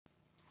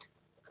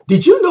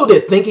Did you know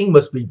that thinking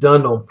must be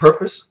done on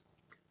purpose?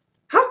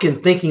 How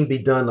can thinking be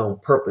done on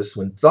purpose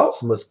when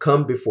thoughts must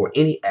come before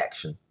any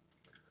action?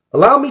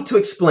 Allow me to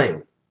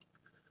explain.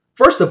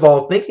 First of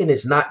all, thinking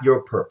is not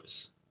your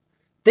purpose.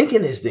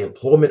 Thinking is the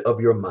employment of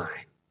your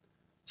mind.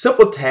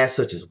 Simple tasks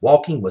such as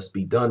walking must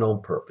be done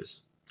on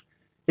purpose.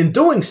 In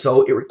doing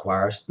so, it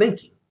requires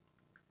thinking.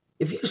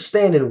 If you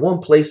stand in one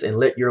place and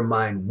let your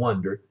mind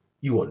wander,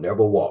 you will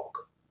never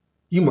walk.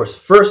 You must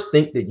first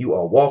think that you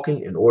are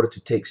walking in order to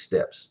take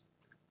steps.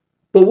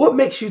 But what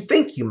makes you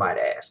think, you might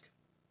ask?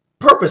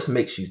 Purpose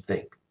makes you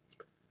think.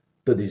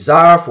 The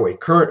desire for a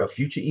current or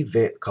future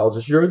event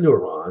causes your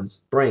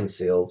neurons, brain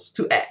cells,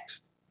 to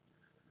act.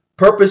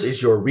 Purpose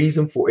is your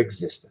reason for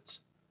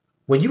existence.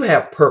 When you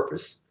have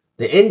purpose,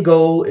 the end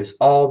goal is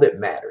all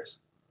that matters.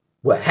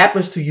 What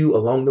happens to you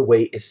along the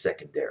way is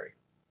secondary.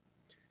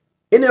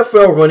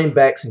 NFL running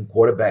backs and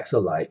quarterbacks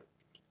alike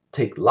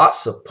take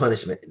lots of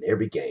punishment in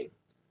every game,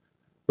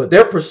 but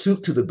their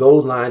pursuit to the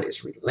goal line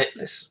is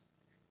relentless.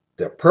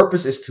 Their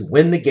purpose is to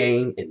win the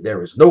game, and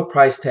there is no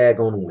price tag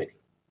on winning.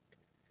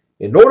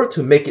 In order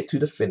to make it to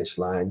the finish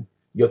line,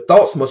 your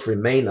thoughts must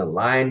remain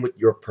aligned with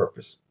your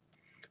purpose.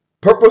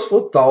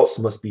 Purposeful thoughts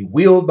must be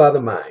willed by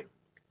the mind.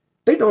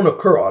 They don't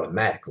occur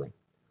automatically,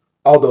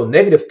 although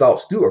negative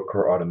thoughts do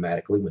occur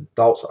automatically when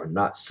thoughts are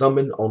not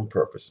summoned on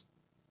purpose.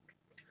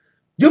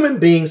 Human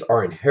beings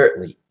are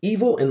inherently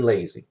evil and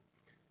lazy.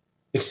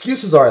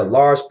 Excuses are a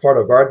large part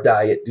of our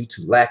diet due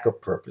to lack of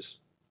purpose.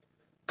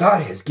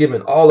 God has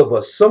given all of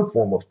us some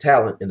form of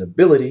talent and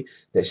ability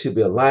that should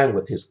be aligned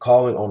with His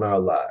calling on our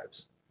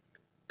lives.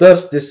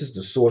 Thus, this is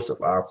the source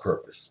of our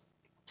purpose.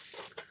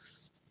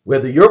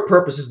 Whether your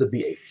purpose is to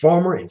be a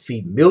farmer and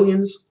feed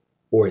millions,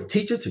 or a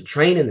teacher to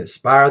train and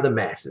inspire the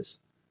masses,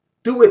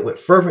 do it with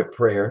fervent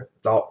prayer,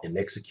 thought, and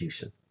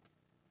execution.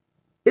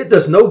 It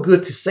does no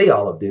good to say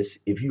all of this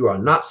if you are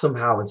not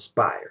somehow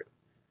inspired.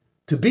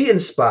 To be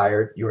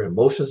inspired, your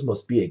emotions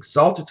must be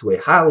exalted to a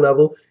high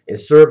level and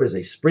serve as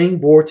a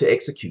springboard to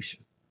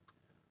execution.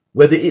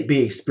 Whether it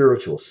be a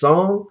spiritual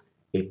song,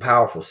 a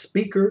powerful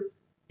speaker,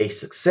 a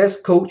success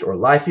coach, or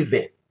life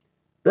event,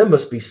 there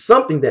must be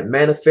something that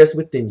manifests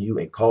within you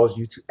and calls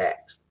you to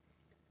act.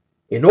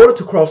 In order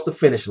to cross the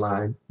finish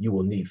line, you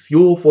will need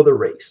fuel for the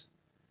race.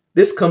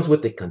 This comes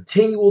with a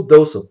continual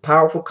dose of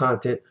powerful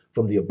content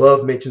from the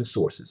above-mentioned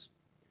sources.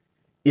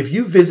 If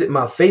you visit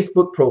my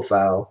Facebook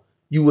profile,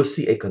 you will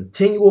see a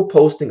continual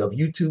posting of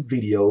YouTube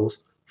videos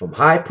from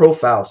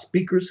high-profile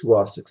speakers who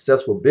are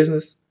successful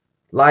business,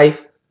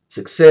 life,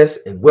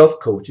 success, and wealth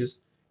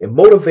coaches, and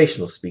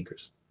motivational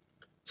speakers.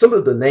 Some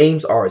of the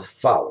names are as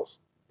follows: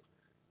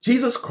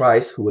 Jesus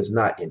Christ, who is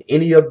not in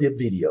any of the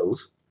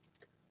videos,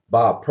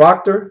 Bob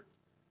Proctor,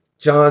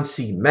 John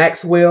C.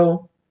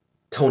 Maxwell,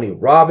 Tony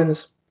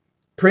Robbins,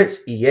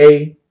 Prince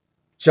EA,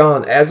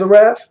 John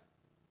Azaraf,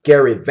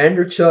 Gary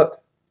Vaynerchuk,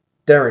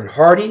 Darren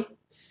Hardy,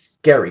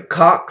 Gary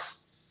Cox,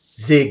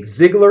 Zig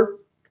Ziglar,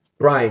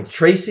 Brian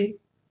Tracy,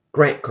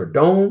 Grant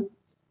Cardone,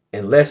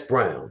 and Les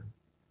Brown.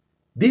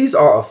 These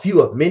are a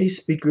few of many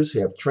speakers who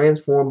have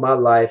transformed my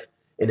life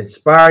and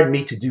inspired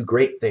me to do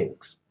great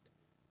things.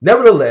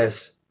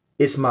 Nevertheless,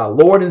 it's my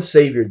Lord and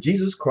Savior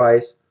Jesus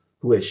Christ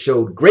who has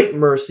showed great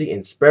mercy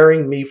in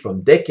sparing me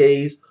from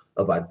decades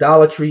of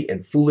idolatry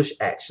and foolish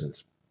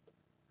actions.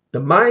 The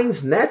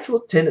mind's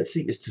natural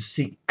tendency is to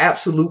seek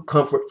absolute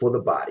comfort for the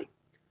body.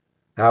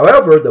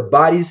 However, the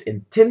body's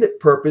intended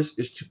purpose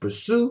is to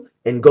pursue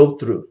and go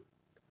through.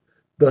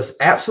 Thus,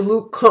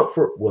 absolute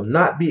comfort will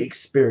not be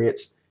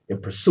experienced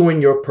in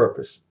pursuing your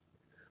purpose.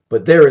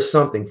 But there is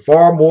something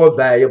far more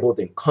valuable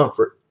than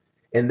comfort,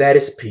 and that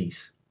is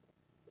peace.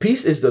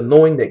 Peace is the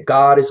knowing that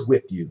God is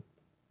with you.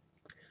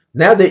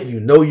 Now that you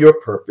know your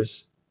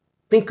purpose,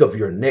 think of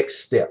your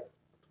next step.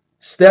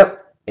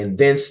 Step and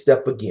then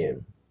step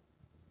again.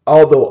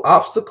 Although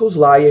obstacles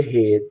lie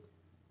ahead,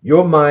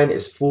 your mind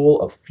is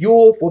full of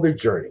fuel for the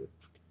journey.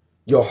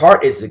 Your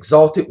heart is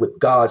exalted with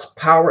God's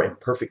power and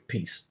perfect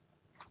peace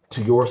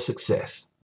to your success.